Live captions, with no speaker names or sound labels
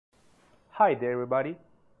Hi there everybody.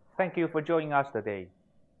 Thank you for joining us today.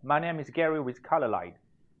 My name is Gary with ColorLight.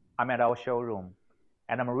 I'm at our showroom,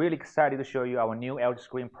 and I'm really excited to show you our new LG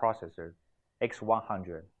screen processor,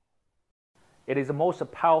 X100. It is the most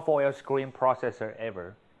powerful LG screen processor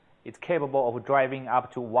ever. It's capable of driving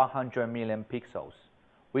up to 100 million pixels,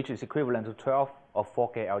 which is equivalent to 12 of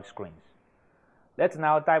 4K LG screens. Let's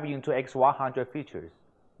now dive into X100 features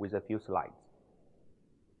with a few slides.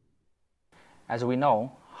 As we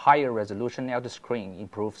know, higher resolution LG screen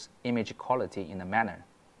improves image quality in a manner.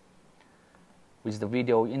 With the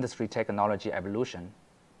video industry technology evolution,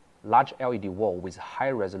 large LED wall with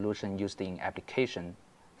high resolution used in applications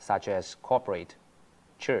such as corporate,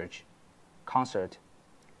 church, concert,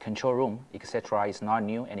 control room, etc. is not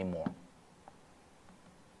new anymore.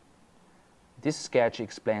 This sketch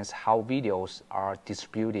explains how videos are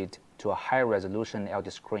distributed to a high resolution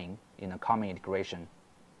LG screen in a common integration.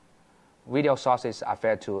 Video sources are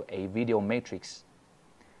fed to a video matrix.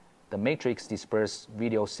 The matrix disperses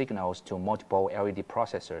video signals to multiple LED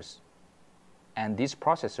processors, and these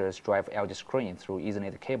processors drive LG screen through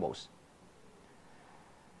Ethernet cables.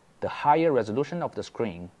 The higher resolution of the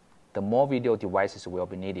screen, the more video devices will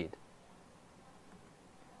be needed.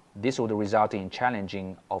 This would result in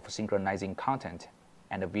challenging of synchronizing content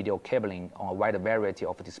and video cabling on a wide variety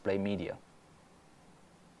of display media.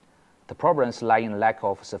 The problems lie in lack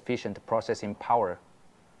of sufficient processing power,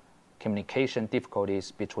 communication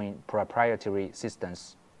difficulties between proprietary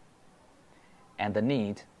systems, and the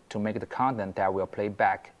need to make the content that will play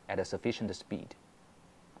back at a sufficient speed.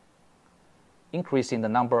 Increasing the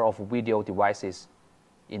number of video devices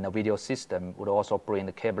in a video system would also bring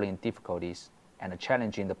the cabling difficulties and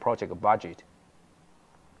challenging the project budget.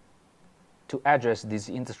 To address these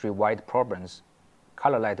industry-wide problems,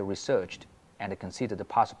 ColorLight researched and considered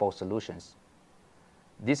possible solutions.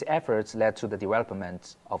 These efforts led to the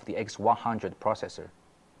development of the X100 processor.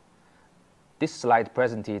 This slide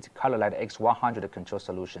presented ColorLight X100 control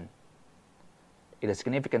solution. It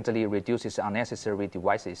significantly reduces unnecessary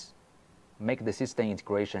devices, making the system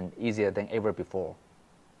integration easier than ever before.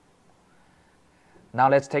 Now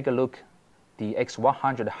let's take a look at the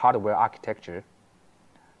X100 hardware architecture.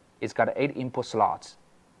 It's got 8 input slots.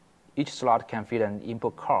 Each slot can fit an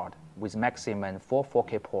input card with maximum 4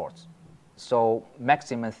 4K ports, so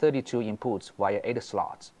maximum 32 inputs via 8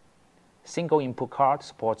 slots. Single input card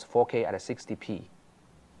supports 4K at 60p.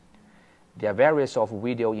 There are various of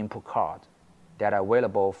video input cards that are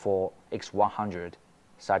available for X100,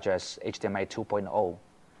 such as HDMI 2.0,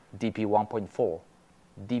 DP 1.4,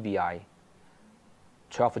 DVI,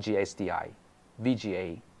 12G SDI,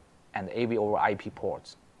 VGA, and AV over IP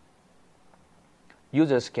ports.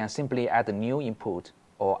 Users can simply add new input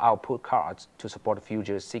or output cards to support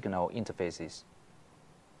future signal interfaces.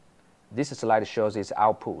 This slide shows its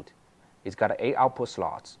output. It's got 8 output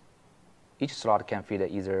slots. Each slot can fit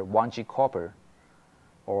either 1G copper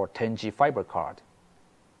or 10G fiber card.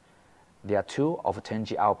 There are 2 of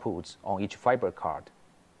 10G outputs on each fiber card,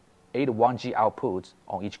 8 1G outputs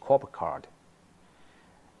on each copper card.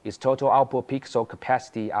 Its total output pixel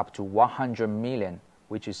capacity up to 100 million,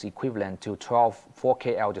 which is equivalent to 12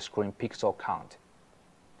 4K LG screen pixel count.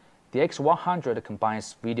 The X100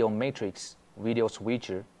 combines video matrix, video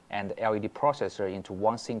switcher, and LED processor into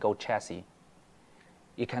one single chassis.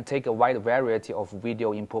 It can take a wide variety of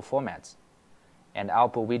video input formats and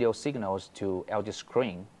output video signals to LG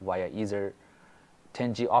screen via either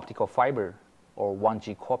 10G optical fiber or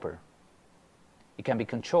 1G copper. It can be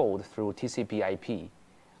controlled through TCP/IP,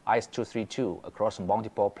 IS-232 across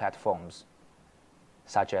multiple platforms,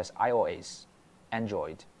 such as iOS,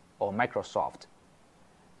 Android, or Microsoft.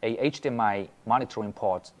 A HDMI monitoring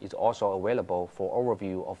port is also available for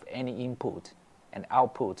overview of any input and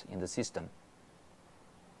output in the system.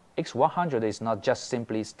 X100 is not just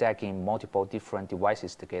simply stacking multiple different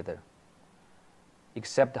devices together.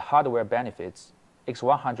 Except the hardware benefits,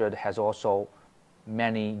 X100 has also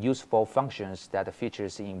many useful functions that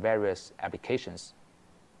features in various applications.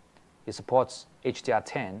 It supports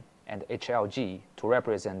HDR10 and HLG to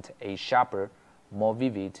represent a sharper, more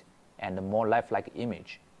vivid, and more lifelike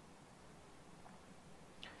image.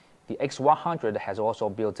 The X100 has also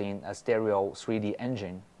built in a stereo 3D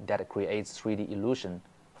engine that creates 3D illusion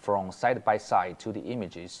from side-by-side to the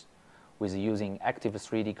images with using active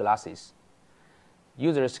 3D glasses.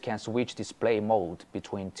 Users can switch display mode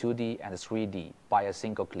between 2D and 3D by a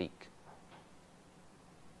single click.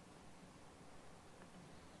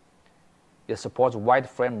 It supports wide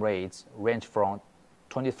frame rates range from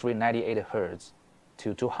 2398 Hz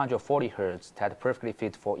to 240 Hz that perfectly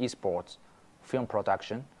fit for esports, film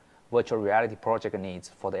production, virtual reality project needs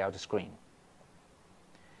for the LG screen.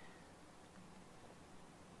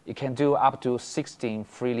 It can do up to 16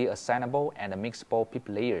 freely assignable and mixable PIP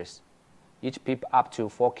layers, each PIP up to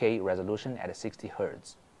 4K resolution at 60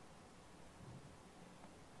 Hz.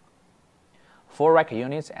 4 rack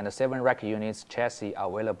units and 7 rack units chassis are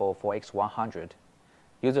available for X100.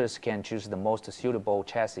 Users can choose the most suitable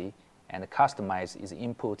chassis and customize its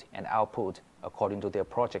input and output according to their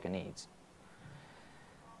project needs.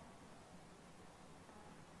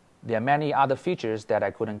 There are many other features that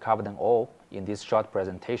I couldn't cover them all in this short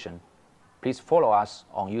presentation. Please follow us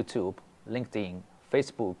on YouTube, LinkedIn,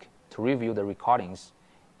 Facebook to review the recordings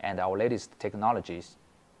and our latest technologies.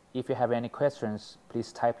 If you have any questions,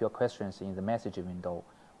 please type your questions in the message window.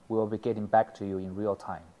 We will be getting back to you in real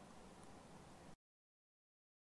time.